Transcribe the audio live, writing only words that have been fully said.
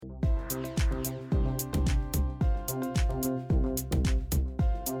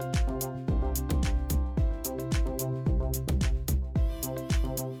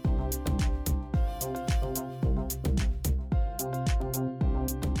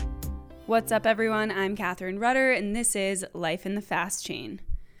What's up, everyone? I'm Catherine Rudder, and this is Life in the Fast Chain.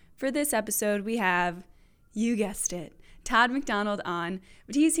 For this episode, we have, you guessed it, Todd McDonald on,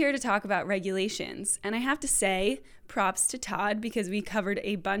 but he's here to talk about regulations. And I have to say, props to Todd because we covered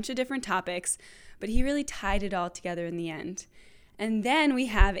a bunch of different topics, but he really tied it all together in the end. And then we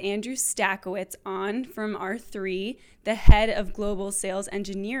have Andrew Stakowitz on from R3, the head of global sales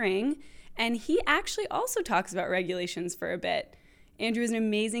engineering, and he actually also talks about regulations for a bit. Andrew is an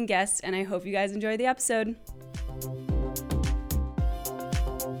amazing guest, and I hope you guys enjoy the episode.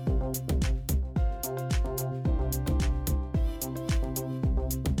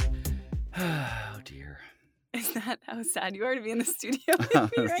 Oh, dear. Is that how sad you are to be in the studio with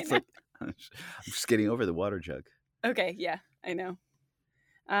me right now? I'm just getting over the water jug. Okay, yeah, I know.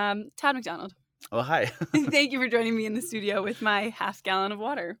 Todd McDonald. Oh, hi. Thank you for joining me in the studio with my half gallon of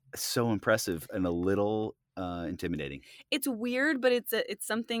water. So impressive and a little intimidating. It's weird, but it's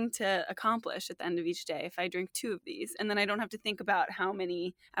something to accomplish at the end of each day if I drink 2 of these. And then I don't have to think about how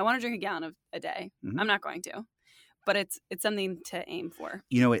many. I want to drink a gallon a day. Mm-hmm. I'm not going to. But it's something to aim for.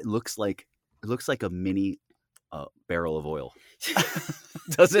 You know, it looks like a mini barrel of oil.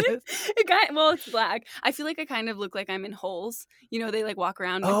 Doesn't it? It's black. I feel like I kind of look like I'm in holes. You know, they like walk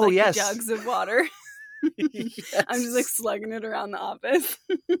around with yes. jugs of water. Yes. I'm just like slugging it around the office.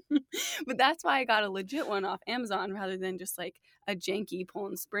 But that's why I got a legit one off Amazon rather than just like a janky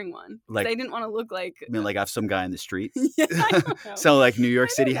Poland Spring one. Like, I didn't want to look like... I mean, like I have some guy in the street? Yeah, I don't know. So like New York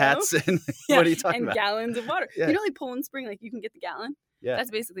City hats and what are you talking about? And gallons of water. Yeah. You know, like Poland Spring, like you can get the gallon. Yeah.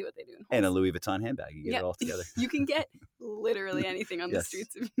 That's basically what they do. And a Louis Vuitton handbag. You get it all together. You can get literally anything on the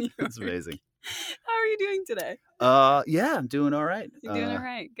streets of New York. That's amazing. How are you doing today? Yeah, I'm doing all right. You're doing all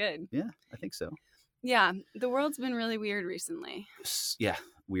right. Good. Yeah, I think so. Yeah, the world's been really weird recently. Yeah,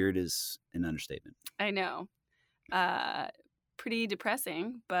 weird is an understatement. I know. Pretty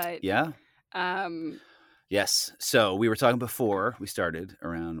depressing, but... Yeah. Yes. So we were talking before we started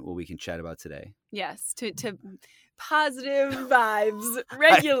around what we can chat about today. Yes, to positive vibes,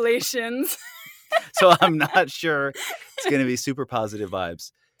 regulations. So I'm not sure it's going to be super positive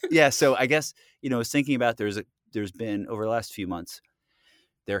vibes. Yeah. So I guess, I was thinking about there's been over the last few months,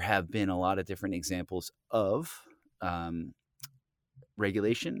 there have been a lot of different examples of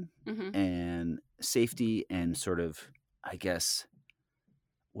regulation and safety and sort of, I guess,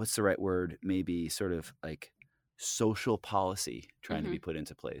 what's the right word? Maybe sort of like social policy trying to be put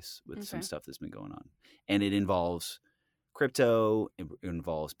into place with some stuff that's been going on. And it involves crypto, it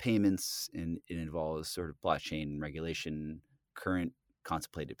involves payments, and it involves sort of blockchain regulation, current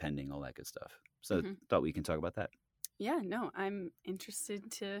contemplated pending, all that good stuff. So I thought we can talk about that. Yeah, no, I'm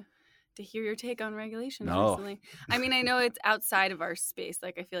interested to hear your take on regulations recently. I mean, I know it's outside of our space.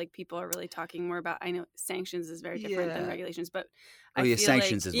 Like, I feel like people are really talking more about, I know sanctions is very different than regulations, but I feel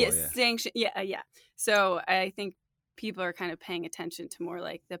sanctions like, as well. Sanction. Yeah. So I think people are kind of paying attention to more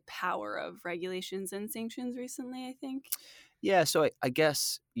like the power of regulations and sanctions recently, I think. Yeah. So I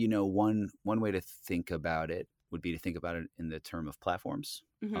guess, one way to think about it would be to think about it in the term of platforms.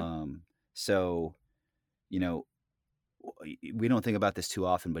 So, we don't think about this too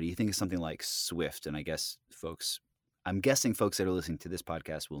often, but you think of something like Swift, and I guess I'm guessing folks that are listening to this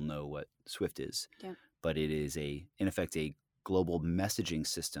podcast will know what Swift is. Yeah. But it is in effect, a global messaging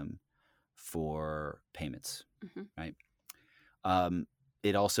system for payments, right?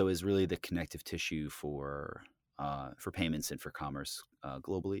 It also is really the connective tissue for payments and for commerce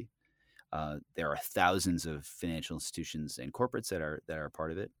globally. There are thousands of financial institutions and corporates that are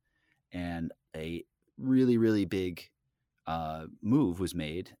part of it, and a really, really big move was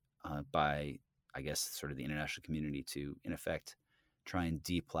made by, I guess, sort of the international community to, in effect, try and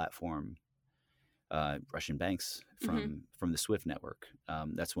deplatform Russian banks from the SWIFT network.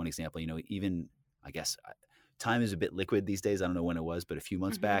 That's one example. Even, I guess, time is a bit liquid these days. I don't know when it was, but a few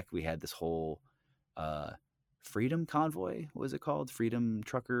months back, we had this whole Freedom Convoy. What was it called? Freedom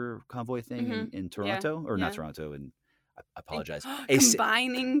Trucker Convoy thing in Toronto, or not Toronto, and I apologize.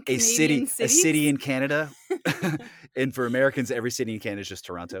 Combining a city in Canada. And for Americans, every city in Canada is just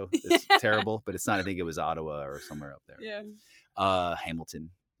Toronto. It's terrible, but it's not. I think it was Ottawa or somewhere up there. Yeah. Hamilton.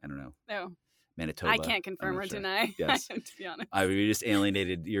 I don't know. No. Manitoba. I can't confirm or deny. Yes. To be honest. We just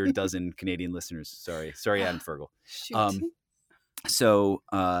alienated your dozen Canadian listeners. Sorry, Adam Fergal. Shoot. So,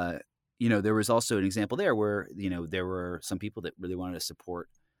 there was also an example there where, there were some people that really wanted to support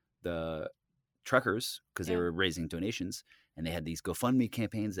the truckers because they were raising donations, and they had these GoFundMe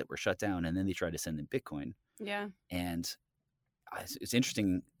campaigns that were shut down, and then they tried to send them Bitcoin. Yeah. And it's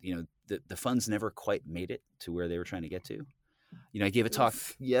interesting, the funds never quite made it to where they were trying to get to. I gave a talk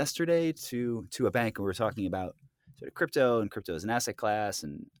yesterday to a bank, and we were talking about sort of crypto and crypto as an asset class,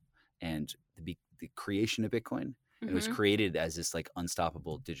 and the creation of Bitcoin. And it was created as this like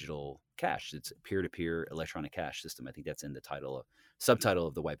unstoppable digital cash. It's a peer-to-peer electronic cash system. I think that's in the subtitle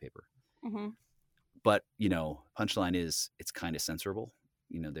of the white paper. But, punchline is it's kind of censorable.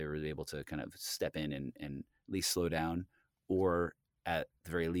 They were able to kind of step in and at least slow down, or at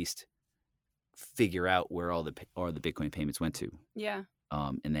the very least figure out where all the Bitcoin payments went to. Yeah.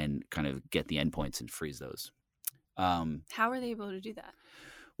 And then kind of get the endpoints and freeze those. How are they able to do that?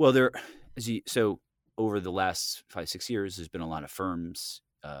 Well, over the last 5-6 years, there's been a lot of firms,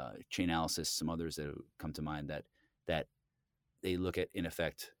 Chainalysis, some others that have come to mind that they look at, in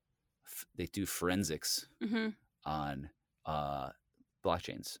effect, they do forensics on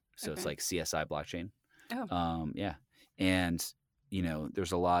blockchains. So it's like CSI blockchain. Oh. Yeah. And,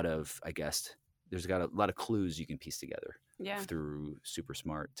 there's a lot of, I guess, there's got a lot of clues you can piece together through super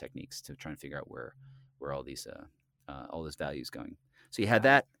smart techniques to try and figure out where all these all this value is going. So you had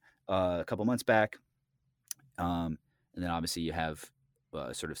that a couple months back. And then obviously you have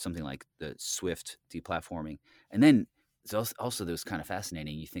sort of something like the SWIFT deplatforming. And then it's also those kind of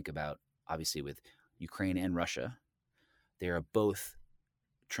fascinating. You think about, obviously, with Ukraine and Russia, they are both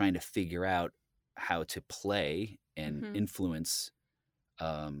trying to figure out how to play and influence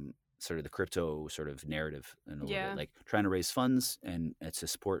sort of the crypto sort of narrative in a little bit, like trying to raise funds and to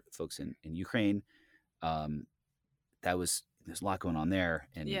support folks in Ukraine. There's a lot going on there.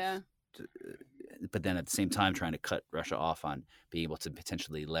 And but then at the same time trying to cut Russia off on being able to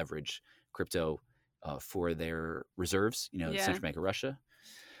potentially leverage crypto for their reserves, the central bank of Russia.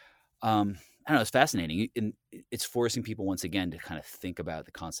 I don't know, it's fascinating. And it's forcing people once again to kind of think about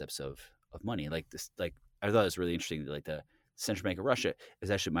the concepts of money. Like this, like I thought it was really interesting, like the central bank of Russia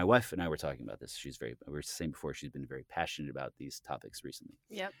is actually, my wife and I were talking about this. We were saying before, she's been very passionate about these topics recently.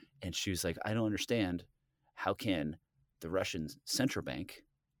 Yep. And she was like, I don't understand, how can the Russian central bank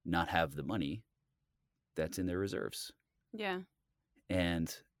not have the money that's in their reserves? Yeah.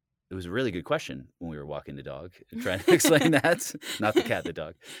 And it was a really good question when we were walking the dog, trying to explain that. Not the cat, the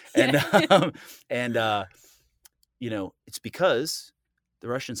dog. And it's because the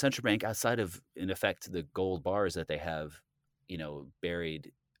Russian central bank, outside of, in effect, the gold bars that they have,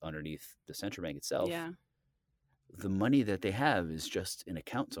 buried underneath the central bank itself, the money that they have is just an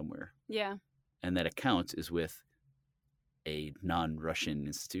account somewhere. Yeah. And that account is with a non-Russian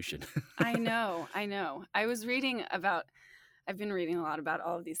institution. I know. I've been reading a lot about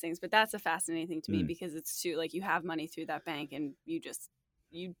all of these things, but that's a fascinating thing to me because it's true. Like, you have money through that bank and you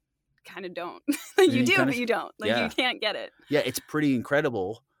kind of don't. You do, but you don't. You can't get it. Yeah, it's pretty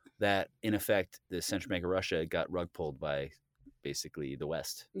incredible that, in effect, the central bank of Russia got rug pulled by basically the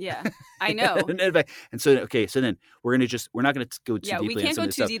West. Yeah, I know. And so then we're not going to go too deeply. Yeah, we can't go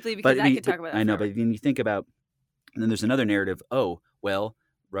too deeply because I could talk about that. I know, but then you think about, and then there's another narrative. Oh, well,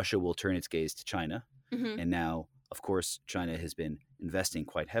 Russia will turn its gaze to China, and now, of course, China has been investing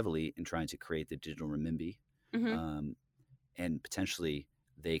quite heavily in trying to create the digital renminbi, and potentially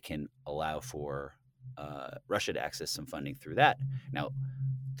they can allow for Russia to access some funding through that. Now,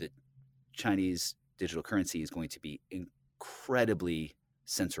 the Chinese digital currency is going to be incredibly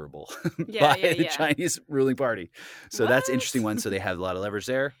censorable by the Chinese ruling party. So that's an interesting one. So they have a lot of leverage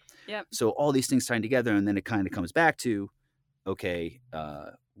there. Yep. So all these things tying together, and then it kind of comes back to, okay,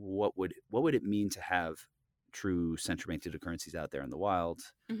 what would it mean to have true central bank digital currencies out there in the wild?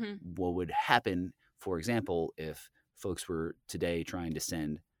 What would happen, for example, if folks were today trying to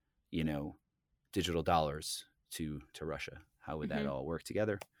send, digital dollars to Russia? How would that all work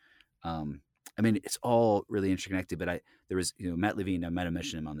together? I mean, it's all really interconnected, but there was, Matt Levine, I might have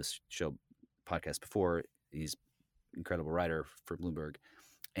mentioned him on this podcast before. He's an incredible writer for Bloomberg.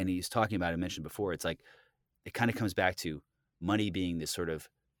 And he's talking about, I mentioned before, it's like, it kind of comes back to money being this sort of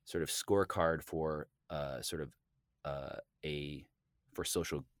scorecard for for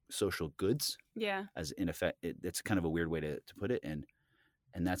social goods. Yeah. As in effect, that's kind of a weird way to put it. And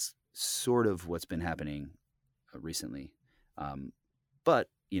that's sort of what's been happening recently. But,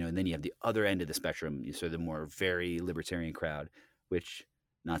 and then you have the other end of the spectrum, so the more very libertarian crowd, which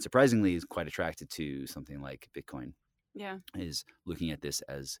not surprisingly is quite attracted to something like Bitcoin. Yeah. Is looking at this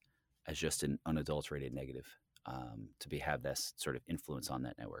as just an unadulterated negative, to have this sort of influence on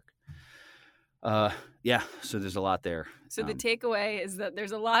that network. So there's a lot there. So the takeaway is that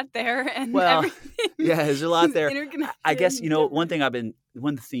there's a lot there, and everything. Yeah, there's a lot there. I guess one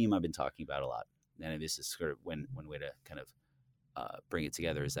theme I've been talking about a lot, and this is sort of one way to kind of bring it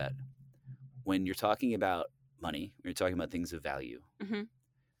together, is that when you're talking about money, when you're talking about things of value,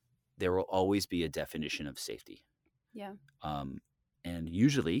 there will always be a definition of safety. Yeah. And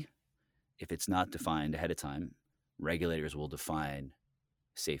usually, if it's not defined ahead of time, regulators will define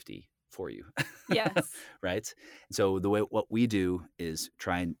safety for you. Yes. Right. So what we do is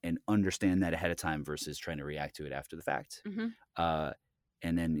try and understand that ahead of time versus trying to react to it after the fact.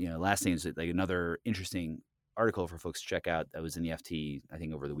 And then, last thing is like another interesting article for folks to check out that was in the FT, I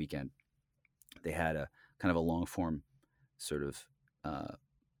think over the weekend. They had a kind of a long form sort of,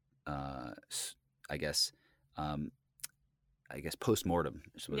 I guess post-mortem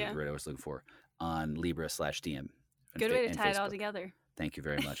is what the word I was looking for on Libra/DM. Good way to tie it all together. Thank you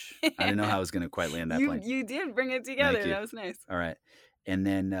very much. I didn't know how I was going to quite land that plane. You did bring it together. That was nice. All right. And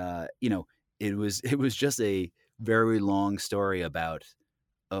then, it was just a very long story about,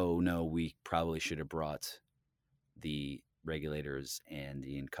 oh no, we probably should have brought the regulators and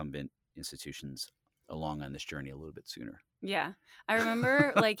the incumbent institutions along on this journey a little bit sooner. Yeah. I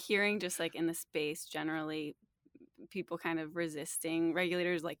remember hearing just in the space generally, people kind of resisting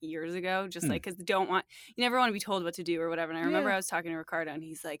regulators years ago, just because you never want to be told what to do or whatever. And I remember I was talking to Ricardo and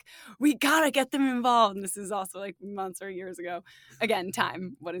he's like, we gotta get them involved. And this is also months or years ago. Again,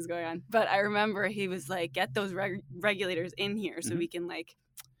 time, what is going on? But I remember he was like, get those regulators in here so we can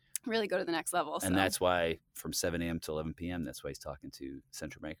really go to the next level. And that's why from 7 a.m. to 11 p.m., that's why he's talking to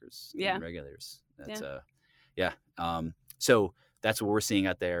central bankers and regulators. That's so that's what we're seeing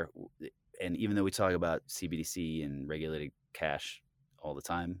out there. And even though we talk about CBDC and regulated cash all the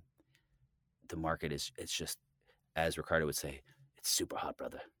time, the market it's just, as Ricardo would say, it's super hot,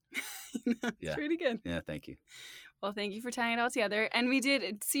 brother. That's pretty good. Yeah, thank you. Well, thank you for tying it all together. And we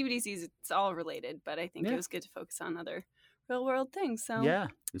did, CBDCs, it's all related, but I think it was good to focus on other real world things. So yeah,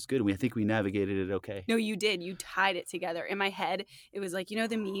 it was good. I think we navigated it okay. No, you did. You tied it together. In my head, it was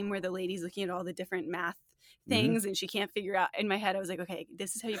the meme where the lady's looking at all the different math things and she can't figure out. In my head, I was like, okay,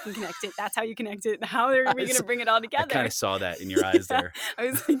 this is how you can connect it. That's how you connect it. How are we going to bring it all together? I kind of saw that in your eyes there. I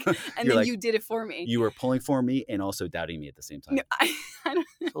was like, and then you did it for me. You were pulling for me and also doubting me at the same time. No, I don't,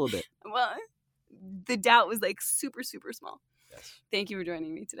 a little bit. Well, the doubt was super, super small. Yes. Thank you for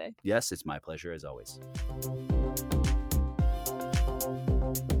joining me today. Yes, it's my pleasure as always.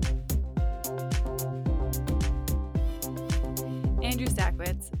 Andrew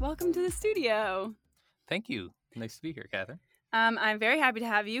Stackwitz, welcome to the studio. Thank you. Nice to be here, Catherine. I'm very happy to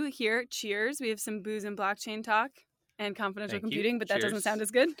have you here. Cheers. We have some booze and blockchain talk and confidential computing, but that doesn't sound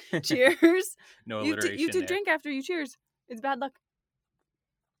as good. Cheers. No alliteration You did drink after you cheers. It's bad luck.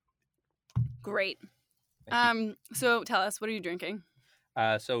 Great. So tell us, what are you drinking?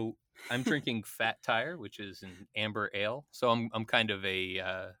 So I'm drinking Fat Tire, which is an amber ale. So I'm kind of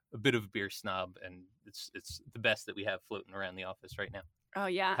a bit of a beer snob, and it's the best that we have floating around the office right now. Oh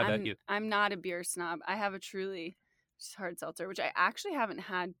yeah. How about you? I'm not a beer snob. I have a Truly hard seltzer, which I actually haven't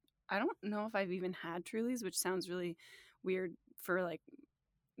had. I don't know if I've even had Trulies, which sounds really weird for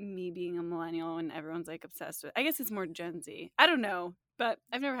me being a millennial and everyone's obsessed with. I guess it's more Gen Z. I don't know, but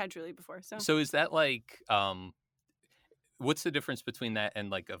I've never had Truly before. So is that what's the difference between that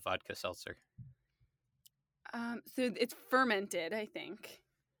and a vodka seltzer? So it's fermented, I think.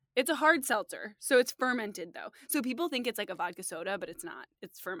 It's a hard seltzer, so it's fermented though. So people think it's a vodka soda, but it's not.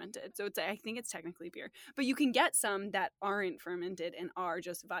 It's fermented, so I think it's technically beer. But you can get some that aren't fermented and are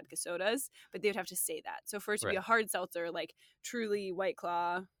just vodka sodas, but they would have to say that. So for it to be a hard seltzer, like Truly, White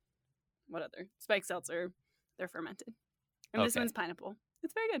Claw, what other Spike Seltzer, they're fermented. And this one's pineapple.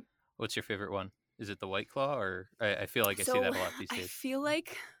 It's very good. What's your favorite one? Is it the White Claw, or I feel like I see that a lot these days? I feel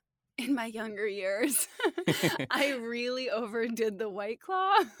like in my younger years, I really overdid the White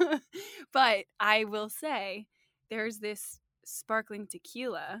Claw. But I will say there's this sparkling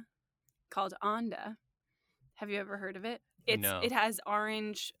tequila called Onda. Have you ever heard of it? No. It has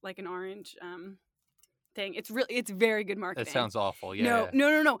orange, an orange thing. It's very good marketing. That sounds awful. Yeah.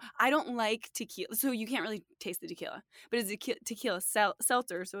 No. I don't like tequila. So you can't really taste the tequila. But it's a tequila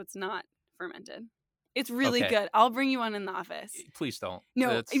seltzer, so it's not fermented. It's really good. I'll bring you one in the office. Please don't.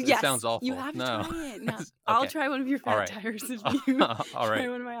 No, it sounds awful. You have to try it. No. I'll try one of your Fat Tires if you try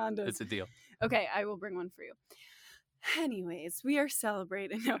one of my Ondas. It's a deal. Okay, I will bring one for you. Anyways, we are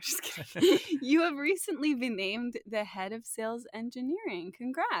celebrating. No, just kidding. You have recently been named the head of sales engineering.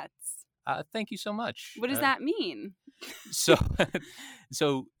 Congrats. Thank you so much. What does that mean? So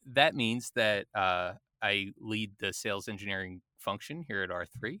that means that I lead the sales engineering function here at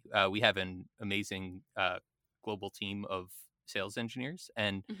R3. We have an amazing global team of sales engineers.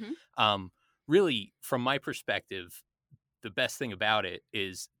 And really, from my perspective, the best thing about it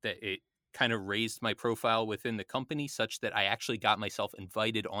is that kind of raised my profile within the company such that I actually got myself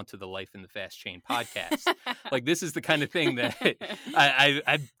invited onto the Life in the Fast Chain podcast. Like, this is the kind of thing that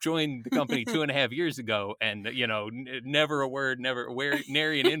I joined the company 2.5 years ago, and, never a word,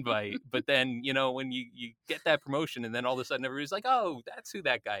 nary an invite. But then, when you get that promotion, and then all of a sudden everybody's like, oh, that's who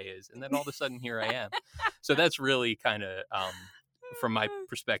that guy is. And then all of a sudden here I am. So that's really kind of, from my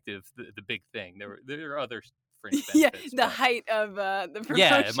perspective, the big thing. There are other fringe benefits. The height of the promotion.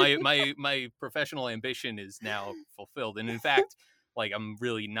 Yeah, my professional ambition is now fulfilled, and in fact, like, I'm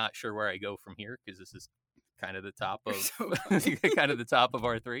really not sure where I go from here, because this is kind of the top of the top of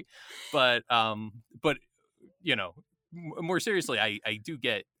R3. But more seriously, I do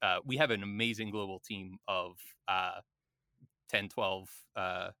get we have an amazing global team of 10, 12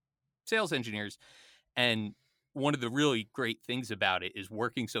 sales engineers, and one of the really great things about it is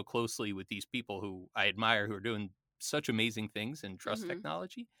working so closely with these people who I admire, who are doing such amazing things in trust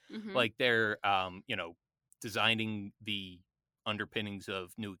technology. Like, they're, designing the underpinnings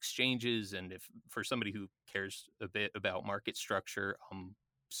of new exchanges. And if for somebody who cares a bit about market structure, I'm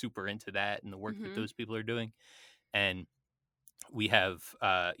super into that and the work that those people are doing. And we have,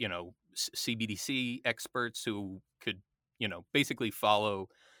 CBDC experts who could, basically follow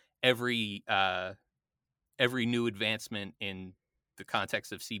every new advancement in the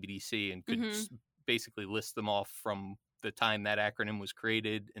context of CBDC and could basically list them off from the time that acronym was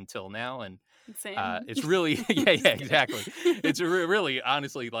created until now. And it's really, exactly. It's really,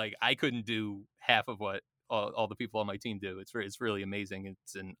 honestly, like, I couldn't do half of what all the people on my team do. It's really amazing.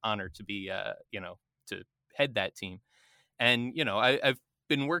 It's an honor to be, to head that team. And, I've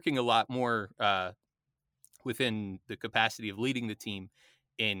been working a lot more within the capacity of leading the team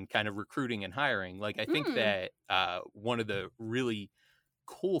in kind of recruiting and hiring. Like, I think that one of the really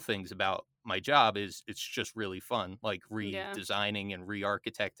cool things about my job is it's just really fun, like redesigning and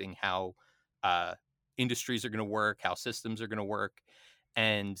re-architecting how industries are going to work, how systems are going to work.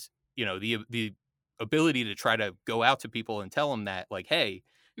 And, the ability to try to go out to people and tell them that, like, hey,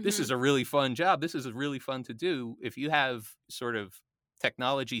 this is a really fun job. This is really fun to do. If you have sort of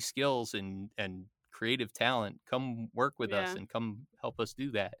technology skills and creative talent, come work with us and come help us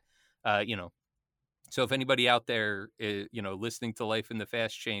do that. So if anybody out there, listening to Life in the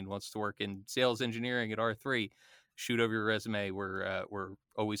Fast Chain wants to work in sales engineering at R3, shoot over your resume. We're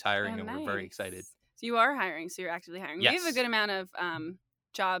always hiring, and we're very excited. So you are hiring. So you're actively hiring. Yes. We have a good amount of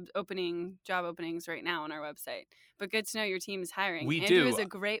job openings right now on our website. But good to know your team is hiring. Andrew is a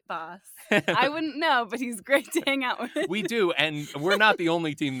great boss. I wouldn't know, but he's great to hang out with. We do, and we're not the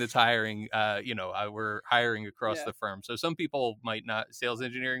only team that's hiring. We're hiring across the firm. So some people sales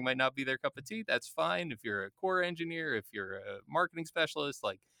engineering might not be their cup of tea. That's fine. If you're a core engineer, if you're a marketing specialist,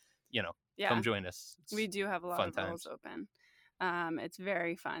 come join us. We do have a lot of roles open. It's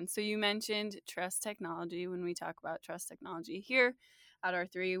very fun. So you mentioned trust technology. When we talk about trust technology here at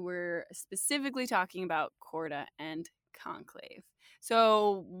R3, we're specifically talking about Corda and Conclave.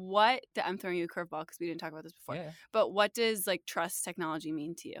 So I'm throwing you a curveball because we didn't talk about this before, but what does trust technology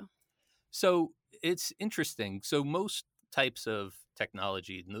mean to you? So it's interesting. So most types of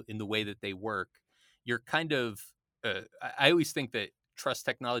technology in the way that they work, you're kind of, I always think that trust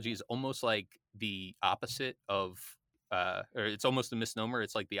technology is almost like the opposite of, or it's almost a misnomer.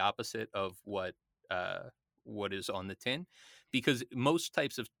 It's like the opposite of what is on the tin. Because most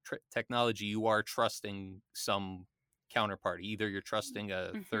types of technology, you are trusting some counterparty. Either you're trusting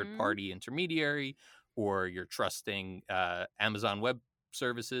a third-party intermediary, or you're trusting Amazon Web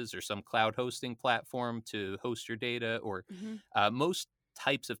Services or some cloud hosting platform to host your data. Or most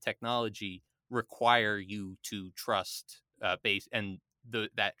types of technology require you to trust and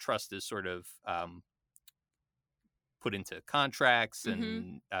that trust is sort of put into contracts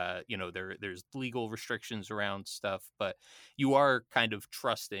and, there's legal restrictions around stuff, but you are kind of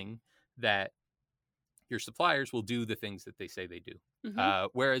trusting that your suppliers will do the things that they say they do.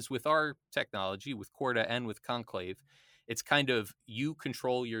 Whereas with our technology, with Corda and with Conclave, it's kind of you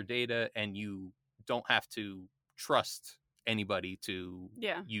control your data and you don't have to trust anybody to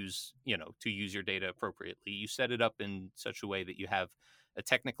use your data appropriately. You set it up in such a way that you have a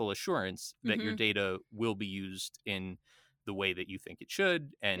technical assurance that your data will be used in the way that you think it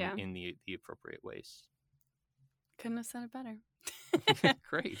should and in the appropriate ways. Couldn't have said it better.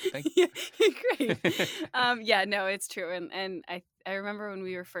 Great. Thank you. Great. No, it's true. And I remember when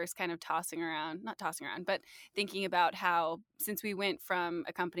we were first kind of not tossing around, but thinking about how, since we went from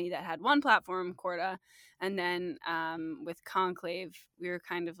a company that had one platform, Corda, and then with Conclave, we were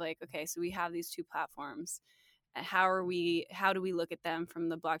kind of like, okay, so we have these two platforms. How do we look at them from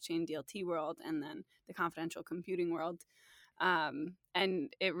the blockchain DLT world and then the confidential computing world?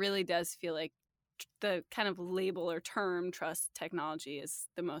 And it really does feel like the kind of label or term trust technology is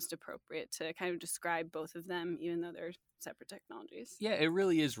the most appropriate to kind of describe both of them, even though they're separate technologies. Yeah, it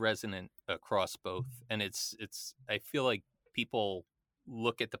really is resonant across both. And it's I feel like people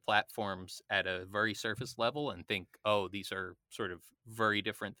look at the platforms at a very surface level and think, oh, these are sort of very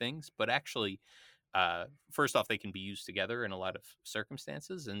different things. But actually, first off, they can be used together in a lot of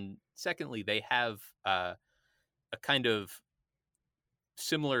circumstances. And secondly, they have a kind of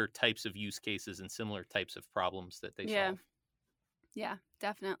similar types of use cases and similar types of problems that they solve. Yeah,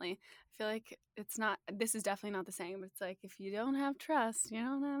 definitely. I feel like this is definitely not the saying, but it's like, if you don't have trust, you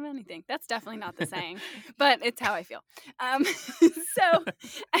don't have anything. That's definitely not the saying, but it's how I feel. So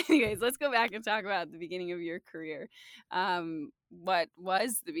anyways, let's go back and talk about the beginning of your career. What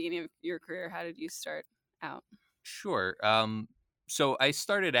was the beginning of your career? How did you start out? Sure. So I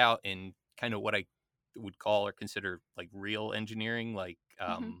started out in kind of what I would call or consider like real engineering, like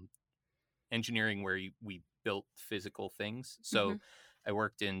engineering where we built physical things. So I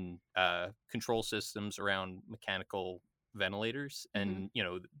worked in control systems around mechanical ventilators, and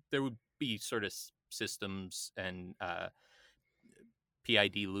there would be sort of systems and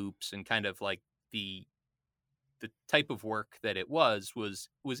PID loops, and kind of like the type of work that it was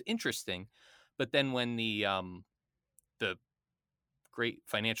interesting. But then when the great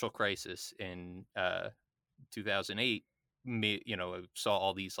financial crisis in 2008, saw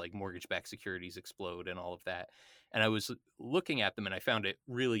all these like mortgage-backed securities explode and all of that, and I was looking at them and I found it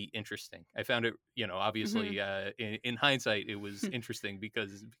really interesting. I found it, obviously in hindsight it was interesting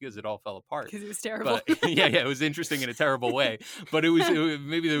because it all fell apart. Because it was terrible. But, it was interesting in a terrible way. But it was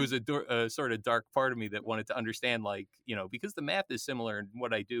maybe there was a sort of dark part of me that wanted to understand, like, because the math is similar in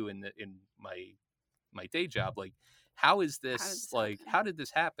what I do in my day job, like, how did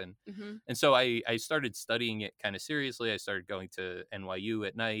this happen? And so I started studying it kind of seriously. I started going to NYU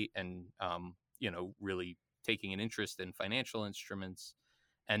at night and, really taking an interest in financial instruments.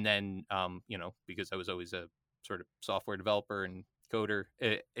 And then, because I was always a sort of software developer and coder,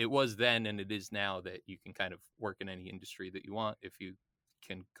 it was then and it is now that you can kind of work in any industry that you want if you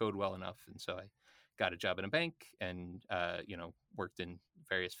can code well enough. And so I got a job in a bank and, worked in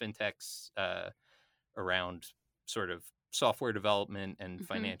various fintechs around sort of software development and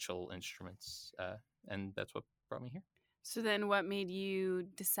financial instruments. And that's what brought me here. So then what made you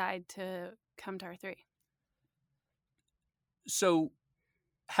decide to come to R3? So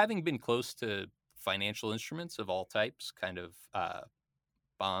having been close to financial instruments of all types, kind of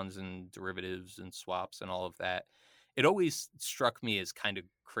bonds and derivatives and swaps and all of that, it always struck me as kind of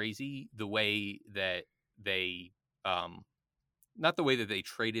crazy the way that they not the way that they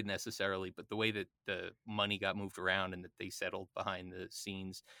traded necessarily, but the way that the money got moved around and that they settled behind the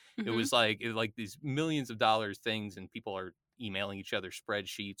scenes. It was like these millions of dollars things, and people are emailing each other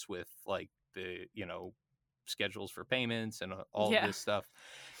spreadsheets with like the, schedules for payments and all of this stuff.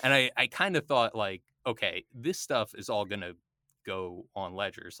 And I kind of thought, like, okay, this stuff is all going to go on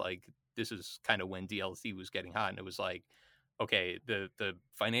ledgers. Like, this is kind of when DLT was getting hot, and it was like, okay, the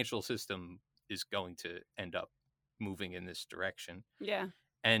financial system is going to end up moving in this direction. Yeah.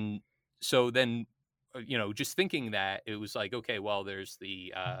 And so then, just thinking that, it was like, okay, well, there's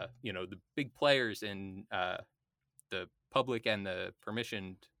the, the big players in the public and the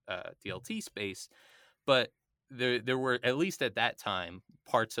permissioned DLT space, but there were, at least at that time,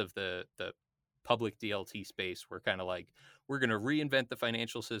 parts of the public DLT space were kind of like, we're going to reinvent the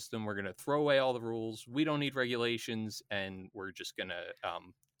financial system. We're going to throw away all the rules. We don't need regulations. And we're just going to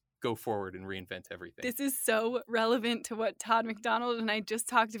go forward and reinvent everything. This is so relevant to what Todd McDonald and I just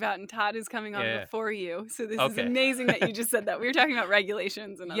talked about, and Todd is coming on before you. So this is amazing that you just said that. We were talking about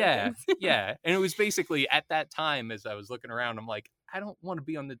regulations and other things. Yeah. And it was basically at that time, as I was looking around, I'm like, I don't want to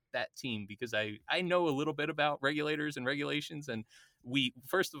be on that team, because I know a little bit about regulators and regulations. And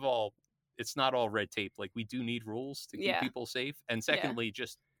first of all, it's not all red tape. Like, we do need rules to keep people safe. And secondly,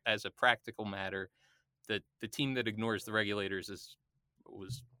 just as a practical matter, the team that ignores the regulators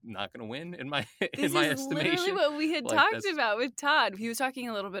was not going to win in my estimation. This is literally what we had talked about with Todd. He was talking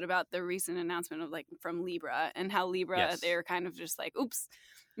a little bit about the recent announcement of from Libra, and how Libra, they're kind of just like, oops,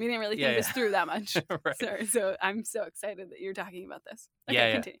 we didn't really think this through that much. Right. Sorry. So I'm so excited that you're talking about this.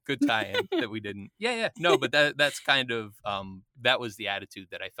 Okay, continue. Good tie-in that we didn't. No, but that's kind of that was the attitude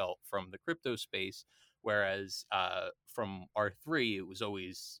that I felt from the crypto space. Whereas from R3, it was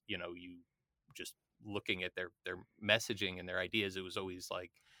always, you just looking at their messaging and their ideas, it was always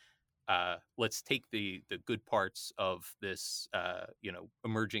like, let's take the good parts of this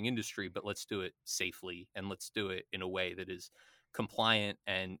emerging industry, but let's do it safely, and let's do it in a way that is compliant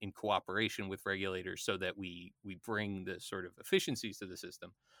and in cooperation with regulators so that we bring the sort of efficiencies to the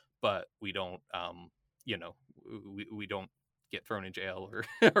system, but we don't, we don't get thrown in jail or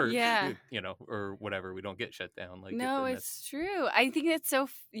or whatever. We don't get shut down. Like, no, it's true. I think it's so.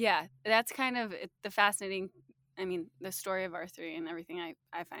 That's kind of the fascinating. I mean, the story of R3 and everything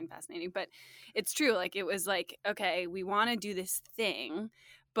I find fascinating, but it's true. Like, it was like, okay, we want to do this thing,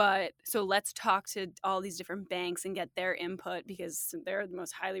 but so let's talk to all these different banks and get their input because they're the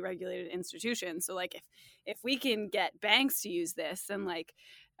most highly regulated institutions. So like, if we can get banks to use this, then like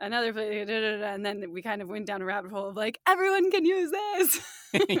another place, and then we kind of went down a rabbit hole of like, everyone can use this.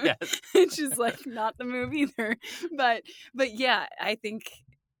 Yes. Which is like not the move either. But yeah, I think,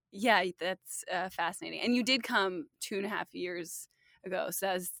 yeah, that's fascinating. And you did come 2.5 years ago.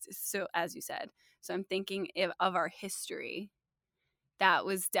 So as you said, so I'm thinking of our history. That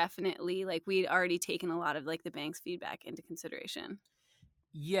was definitely like we'd already taken a lot of like the bank's feedback into consideration.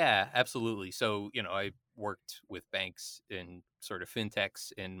 Yeah, absolutely. So, I worked with banks in sort of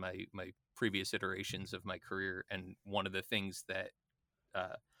fintechs in my previous iterations of my career. And one of the things that,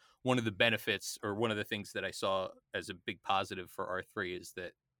 one of the benefits or one of the things that I saw as a big positive for R3 is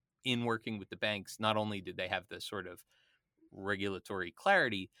that in working with the banks, not only did they have the sort of regulatory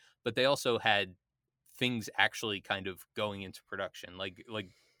clarity, but they also had things actually kind of going into production. Like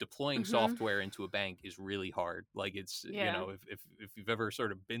deploying software into a bank is really hard. Like it's, if you've ever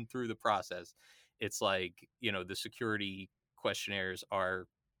sort of been through the process, it's like, the security questionnaires are,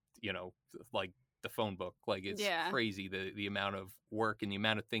 like the phone book. Like it's crazy the amount of work and the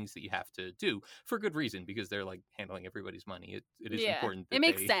amount of things that you have to do for good reason, because they're like handling everybody's money. It is important. It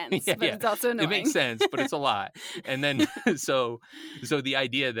makes sense, but it's also annoying. It makes sense, but it's a lot. And then so the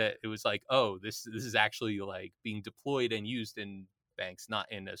idea that it was like, oh, this is actually like being deployed and used in banks, not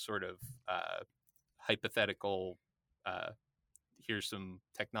in a sort of hypothetical here's some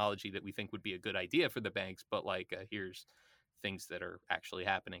technology that we think would be a good idea for the banks, but like here's things that are actually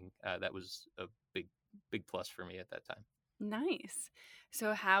happening. That was a big plus for me at that time. Nice.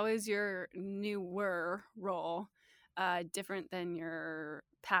 So how is your newer role different than your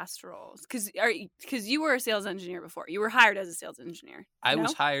past roles? Because you were a sales engineer before. You were hired as a sales engineer. I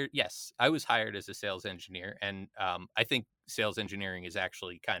was hired as a sales engineer. And I think sales engineering is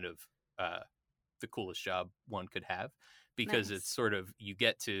actually kind of the coolest job one could have, because it's sort of, you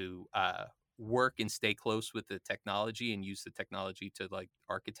get to work and stay close with the technology and use the technology to like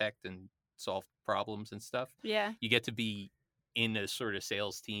architect and solve problems and stuff. Yeah. You get to be in a sort of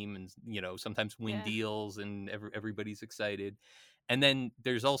sales team and, sometimes win deals and everybody's excited. And then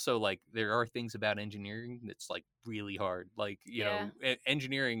there's also like, there are things about engineering that's like really hard. Like,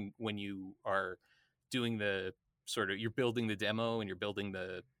 engineering, when you are doing the sort of, you're building the demo and you're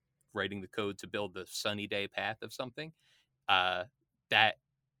writing the code to build the sunny day path of something, that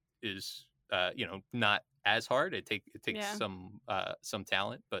is, not as hard. It takes some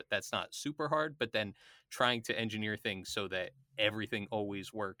talent, but that's not super hard. But then trying to engineer things so that everything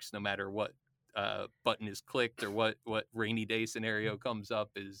always works, no matter what button is clicked or what rainy day scenario comes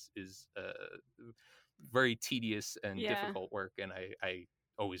up, is very tedious and difficult work. And I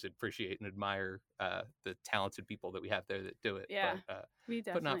always appreciate and admire the talented people that we have there that do it. Yeah, we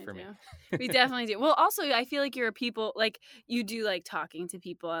definitely but not for do. me. We definitely do. Well, also, I feel like you're people, like, you do like talking to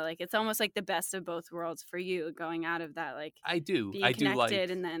people. Like, it's almost like the best of both worlds for you, going out of that, like, I do. being I do connected like,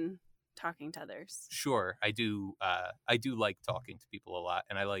 and then talking to others. Sure, I do. I do like talking to people a lot,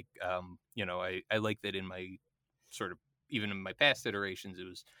 and I like, I like that in my sort of, even in my past iterations, it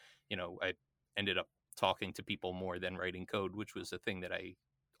was, I ended up talking to people more than writing code, which was a thing that I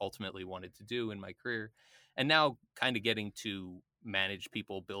ultimately wanted to do in my career. And now kind of getting to manage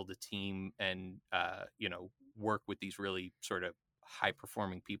people, build a team, and work with these really sort of high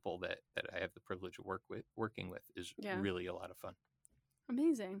performing people that I have the privilege of working with is really a lot of fun.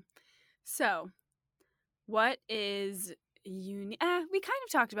 Amazing. So what is unique? We kind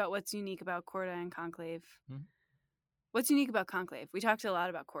of talked about what's unique about Corda and Conclave. Mm-hmm. What's unique about Conclave? We talked a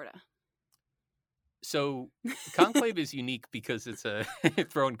lot about Corda. So Conclave is unique because it's a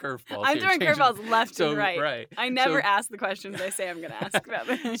throwing curveballs. I'm throwing curveballs left and right. I never ask the questions I say I'm going to ask about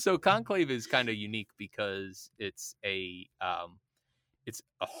them. So Conclave is kind of unique because it's a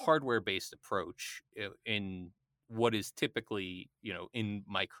hardware-based approach in what is typically, in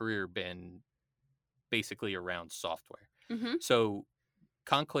my career, been basically around software. Mm-hmm. So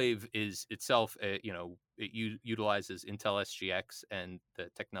Conclave is itself, it utilizes Intel SGX and the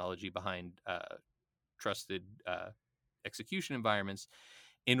technology behind trusted execution environments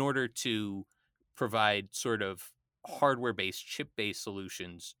in order to provide sort of hardware-based, chip-based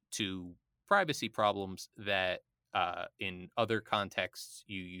solutions to privacy problems that in other contexts,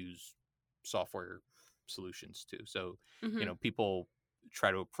 you use software solutions too. So, people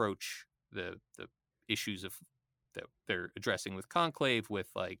try to approach the issues of that they're addressing with Conclave with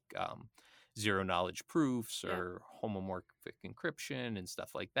like zero knowledge proofs or homomorphic encryption and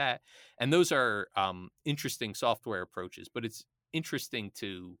stuff like that. And those are interesting software approaches, but it's interesting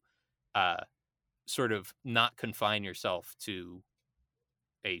to sort of not confine yourself to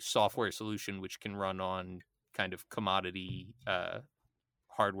a software solution which can run on kind of commodity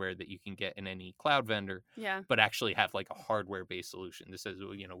hardware that you can get in any cloud vendor, but actually have like a hardware-based solution that says,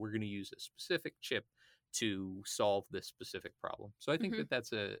 well, we're going to use a specific chip to solve this specific problem. So I think that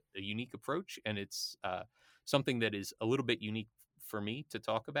that's a unique approach, and it's something that is a little bit unique for me to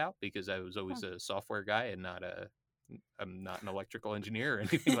talk about because I was always a software guy and I'm not an electrical engineer or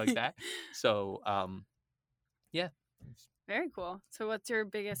anything like that. So, yeah. Very cool. So what's your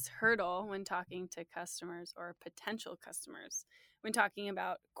biggest hurdle when talking to customers or potential customers when talking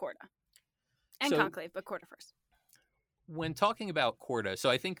about Corda and Conclave, but Corda first? When talking about Corda, so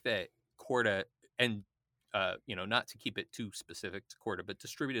I think that Corda and, not to keep it too specific to Corda, but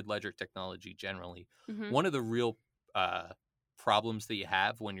distributed ledger technology generally, one of the real problems that you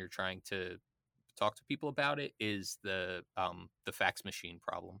have when you're trying to talk to people about it is the fax machine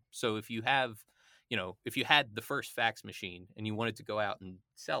problem. So if you have if you had the first fax machine and you wanted to go out and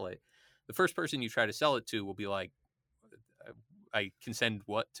sell it, the first person you try to sell it to will be like, I can send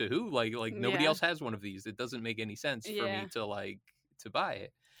what to who? Like nobody else has one of these. It doesn't make any sense for me to buy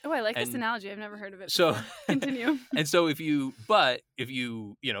it. Oh, I like this analogy. I've never heard of it before. So continue. And so if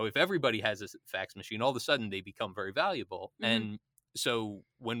everybody has a fax machine, all of a sudden they become very valuable. And so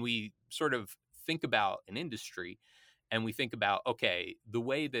when we sort of think about an industry, and we think about, okay, the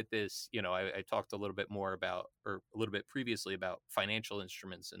way that this, I talked a little bit more about, or a little bit previously about financial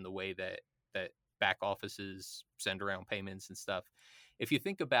instruments and the way that back offices send around payments and stuff. If you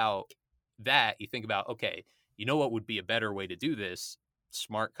think about that, you think about, okay, what would be a better way to do this?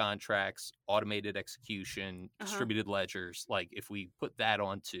 Smart contracts, automated execution, distributed ledgers. Like if we put that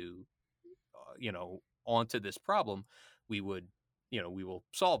onto this problem, we will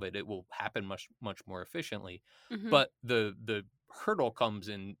solve it. It will happen much, much more efficiently. But the hurdle comes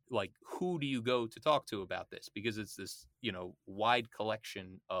in, like, who do you go to talk to about this? Because it's this, wide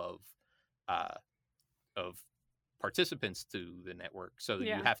collection of participants to the network. So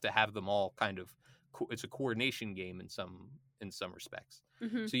you have to have them all kind of, it's a coordination game in some respects.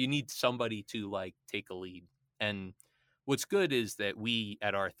 So you need somebody to like take a lead. And what's good is that we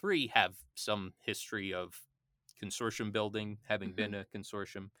at R3 have some history of consortium building, having been a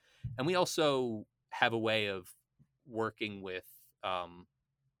consortium, and we also have a way of working with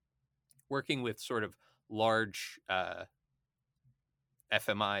sort of large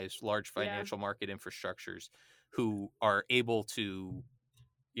FMIs, large financial market infrastructures, who are able to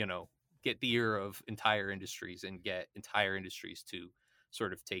get the ear of entire industries and get entire industries to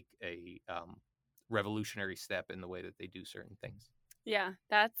sort of take a revolutionary step in the way that they do certain things. Yeah,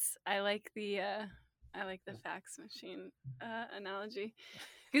 I like the fax machine analogy,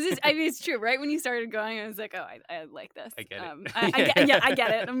 because it's true, right? When you started going, I was like, oh, I like this. I get it. I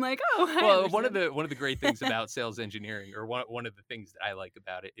get it. I'm like, oh. One of the great things about sales engineering, or one of the things that I like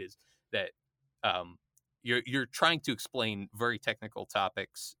about it, is that you're trying to explain very technical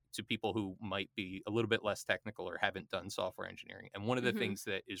topics to people who might be a little bit less technical or haven't done software engineering. And one of the things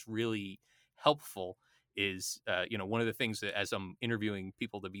that is really helpful is, one of the things that as I'm interviewing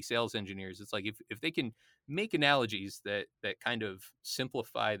people to be sales engineers, it's like if they can make analogies that kind of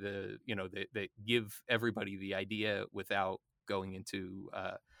simplify that give everybody the idea without going into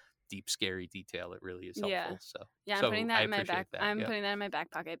deep, scary detail, it really is helpful. I'm putting that in my back. Putting that in my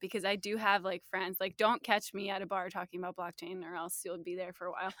back pocket, because I do have like friends. Like, don't catch me at a bar talking about blockchain, or else you'll be there for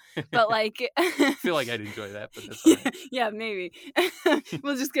a while. But like, I feel like I'd enjoy that, but that's all right. Yeah, maybe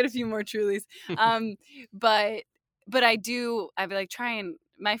we'll just get a few more Trulies. But I do. I like try and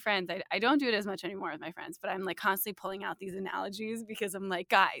my friends. I don't do it as much anymore with my friends, but I'm like constantly pulling out these analogies, because I'm like,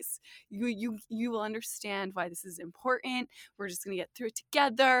 guys, you will understand why this is important. We're just gonna get through it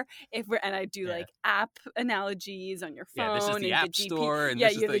together. And I do like app analogies on your phone. Yeah, this is the App Store, and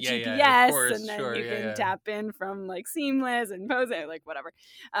this is the GPS, course, and then you can tap in from like Seamless and Pose, like whatever.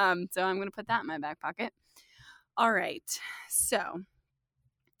 So I'm gonna put that in my back pocket. All right, so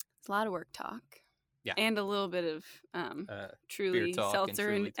it's a lot of work talk. Yeah. And a little bit of Truly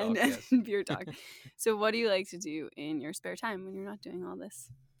seltzer and beer talk. So what do you like to do in your spare time when you're not doing all this?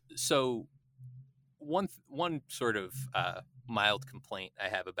 So one sort of mild complaint I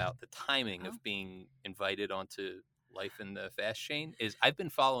have about the timing of being invited onto Life in the Fast Chain is I've been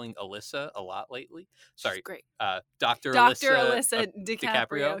following Alyssa a lot lately. Sorry, she's great. Dr. Alyssa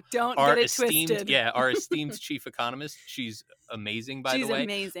DiCaprio. Don't get it twisted. Yeah, our esteemed chief economist. She's amazing, by the way.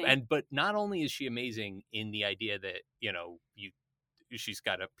 She's amazing. But not only is she amazing in the idea that, she's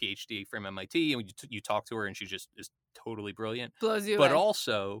got a PhD from MIT, and you talk to her, and she just is totally brilliant. Blows you away. But away.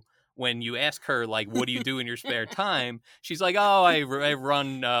 Also, when you ask her, like, what do you do in your spare time? She's like, oh, I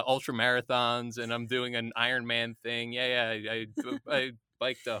run ultra marathons, and I'm doing an Ironman thing. Yeah, I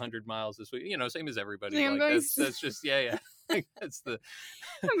biked 100 miles this week. Same as everybody. Yeah, like, that's just, yeah. That's the.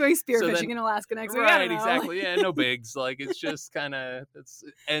 I'm going spearfishing in Alaska next week. Right, exactly. Yeah, no bigs. Like, it's just kind of.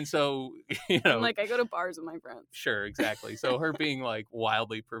 And so, like, I go to bars with my friends. Sure, exactly. So her being like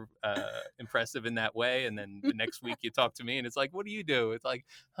wildly impressive in that way, and then the next week you talk to me, and it's like, what do you do? It's like,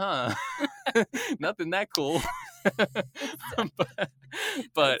 nothing that cool.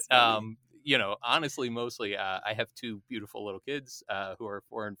 but honestly, mostly, I have two beautiful little kids who are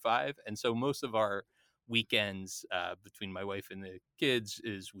 4 and 5, and so most of our weekends between my wife and the kids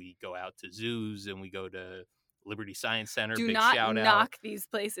is we go out to zoos and we go to Liberty Science Center. Do big not shout knock out. these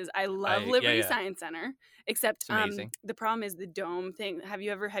places. I love Liberty Science Center, except the problem is the dome thing. Have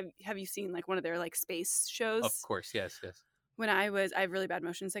you seen like one of their like space shows? Of course, yes. When I have really bad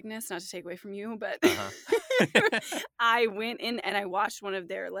motion sickness, not to take away from you, but I went in and I watched one of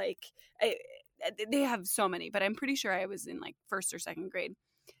their they have so many, but I'm pretty sure I was in like 1st or 2nd grade.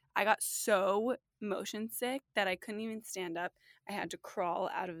 I got so motion sick that I couldn't even stand up. I had to crawl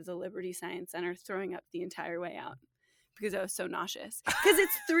out of the Liberty Science Center, throwing up the entire way out because I was so nauseous. Because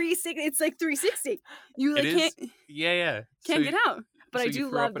it's 360. It's like 360. You like can't. Yeah. Can't get out. But so I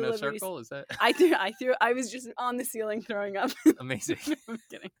do love the Liberty. Circle? Is that? I was just on the ceiling throwing up. Amazing. I'm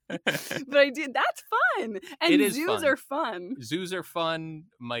kidding. But I did. That's fun. And zoos are fun. Zoos are fun.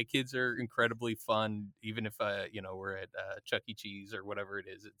 My kids are incredibly fun. Even if we're at Chuck E. Cheese or whatever it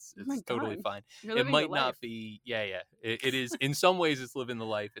is, it's totally fine. It might not be. Yeah. It is. In some ways, it's living the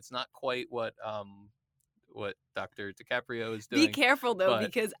life. It's not quite what Dr. DiCaprio is doing. Be careful though,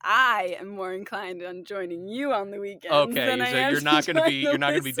 because I am more inclined on joining you on the weekends. Okay, than so you're not going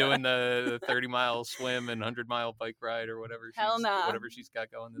to be doing the 30-mile swim and 100-mile bike ride or whatever. Whatever she's got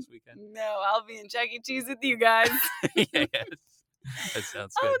going this weekend. No, I'll be in Chuck E. Cheese with you guys. Yes. That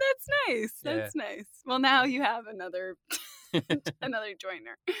sounds good. Oh, that's nice. That's nice. Well, now you have another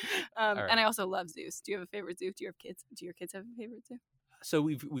joiner. Right. And I also love zoos. Do you have a favorite zoo? Do you have kids? Do your kids have a favorite zoo? So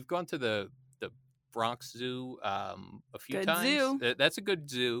we've gone to the Bronx Zoo a few good times. Zoo. That's a good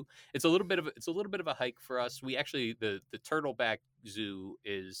zoo. It's a little bit of a hike for us. We actually the Turtleback Zoo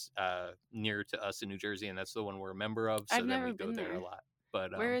is near to us in New Jersey, and that's the one we're a member of. So I've never we go been there a lot.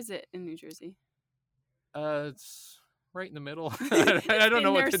 But where is it in New Jersey? It's right in the middle. I don't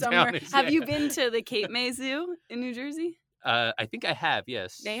know what the town is. Have you been to the Cape May Zoo in New Jersey? I think I have.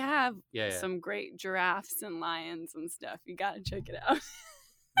 Yes, they have some great giraffes and lions and stuff. You got to check it out.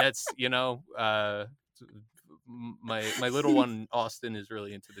 That's my little one Austin is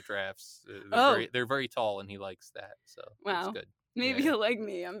really into the giraffes. They're very tall, and he likes that. So wow, that's good. Maybe he'll like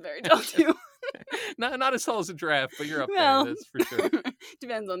me. I'm very tall too. not as tall as a giraffe, but you're up there. That's for sure.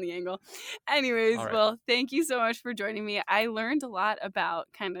 Depends on the angle. Anyways, right. Well, thank you so much for joining me. I learned a lot about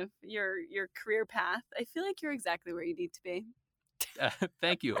kind of your career path. I feel like you're exactly where you need to be.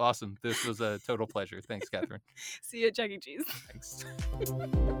 Thank you. Awesome. This was a total pleasure. Thanks, Catherine. See you at Chuck E. Cheese. Thanks.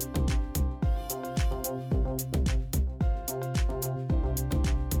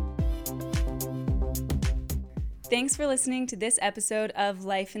 Thanks for listening to this episode of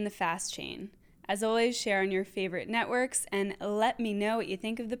Life in the Fast Chain. As always, share on your favorite networks and let me know what you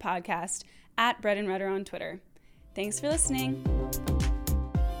think of the podcast at Bread and Rudder on Twitter. Thanks for listening.